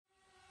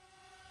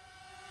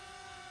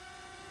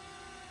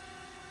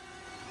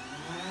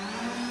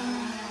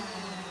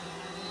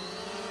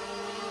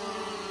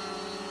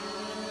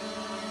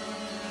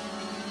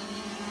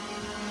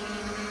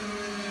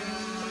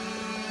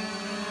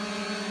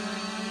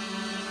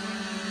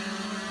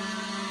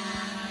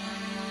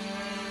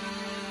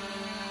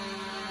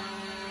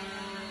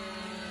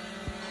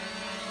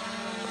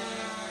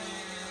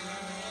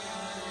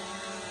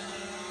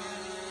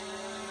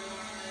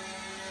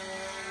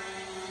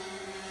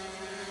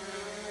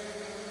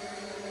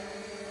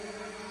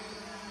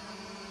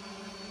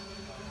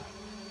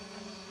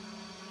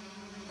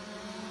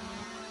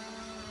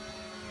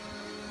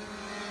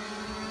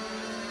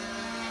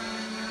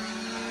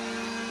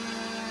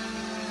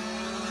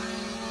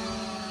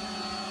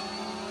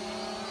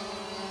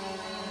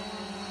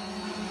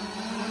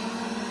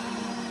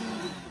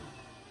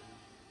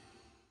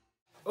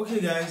Okay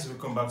guys,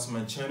 welcome back to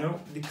my channel.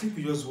 The clip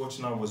you just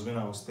watched now was when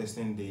I was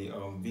testing the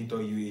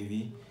Vtol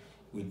UAV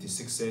with the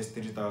 6S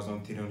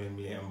 3300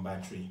 mAh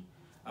battery,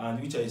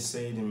 and which I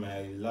said in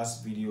my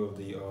last video of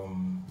the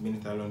Maiden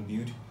Talon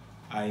build,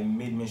 I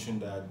made mention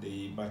that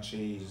the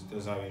battery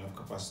doesn't have enough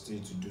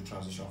capacity to do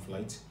transition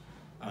flight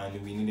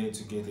and we needed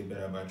to get a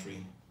better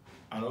battery,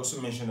 and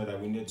also mentioned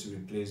that we needed to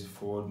replace the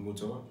forward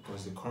motor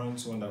because the current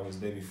one that was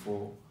there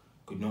before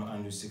could not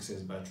handle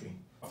 6S battery.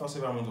 After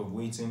several months of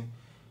waiting,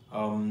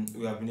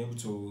 we have been able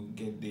to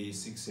get the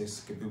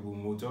 6S capable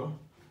motor,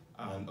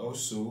 and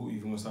also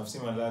if you must have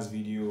seen my last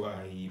video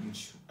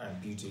which I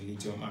built a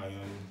lithium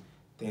ion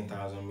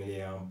 10,000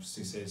 mAh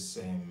 6S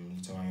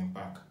lithium ion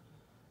pack,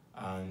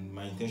 and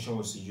my intention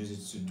was to use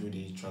it to do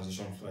the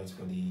transition flight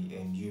for the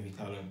Xuav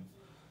Talon.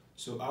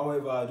 So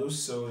however, those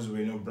cells were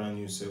not brand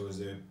new cells,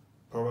 they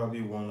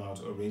probably worn out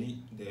already.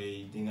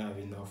 They didn't have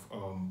enough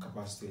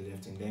capacity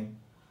left in them.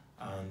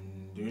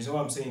 And the reason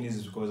why I'm saying this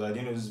is because at the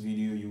end of this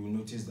video you will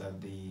notice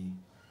that the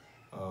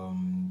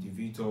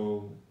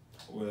Vtol,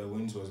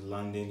 when it was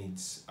landing,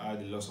 it had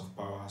a loss of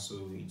power,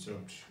 so it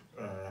dropped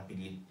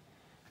rapidly.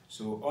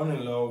 So on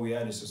and on, we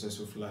had a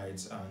successful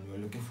flight, and we're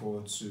looking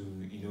forward to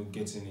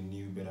getting a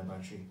new better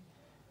battery.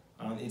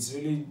 And it's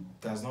really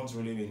not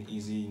really been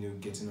easy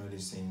getting all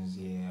these things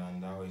here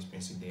and how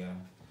expensive they are.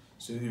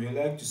 So if you'd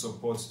like to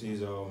support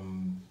this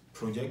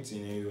project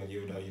in any way or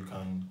the other, you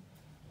can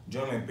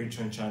join my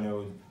Patreon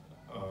channel,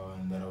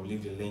 and I will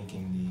leave the link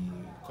in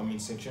the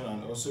comment section,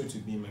 and also it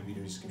will be in my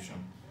video description.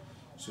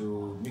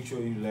 So make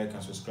sure you like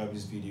and subscribe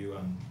this video,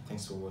 and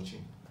thanks for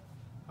watching.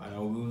 And I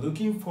will be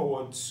looking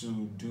forward to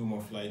do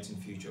more flights in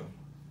future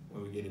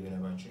when we get a better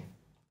battery.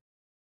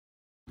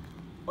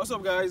 What's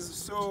up guys?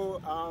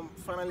 So I'm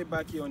finally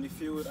back here on the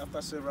field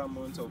after several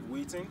months of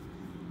waiting,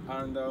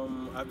 and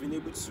I've been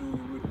able to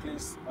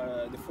replace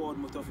the forward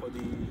motor for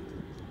the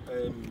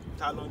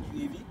Talon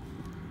UAV,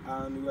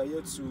 and we are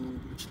here to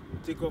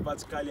take off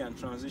vertically and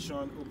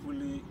transition.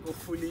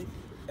 Hopefully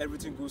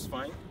everything goes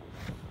fine,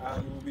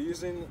 and we'll be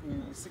using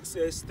a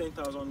 6S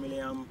 10,000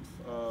 mAh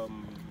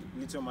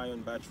lithium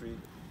ion battery.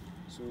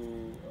 So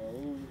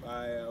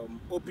I am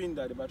hoping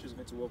that the battery is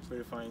going to work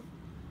very fine,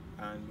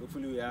 and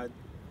hopefully I've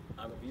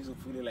used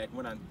hopefully like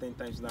more than 10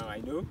 times now, I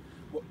know,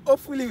 but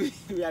hopefully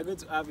we are going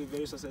to have a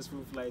very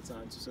successful flight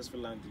and successful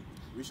landing.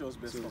 Wish us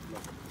best of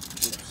luck.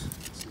 This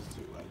is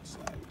the right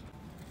side.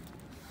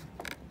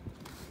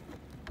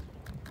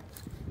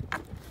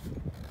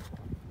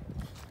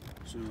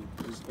 So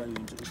basically you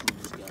need to open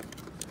this gap.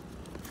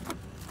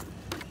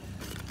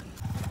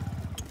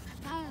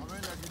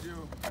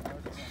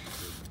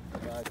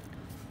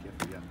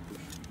 Careful, yeah,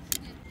 push.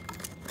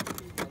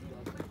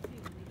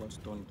 Let's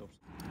turn it up.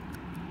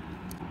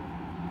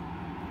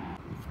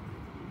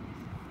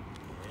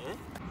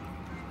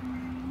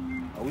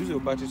 I'll use your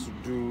battery to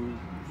do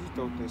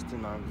digital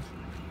testing and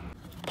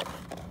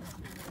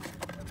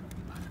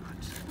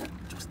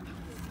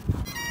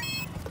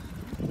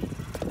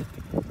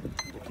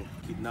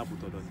Kidnap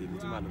with other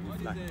things, man of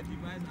fly.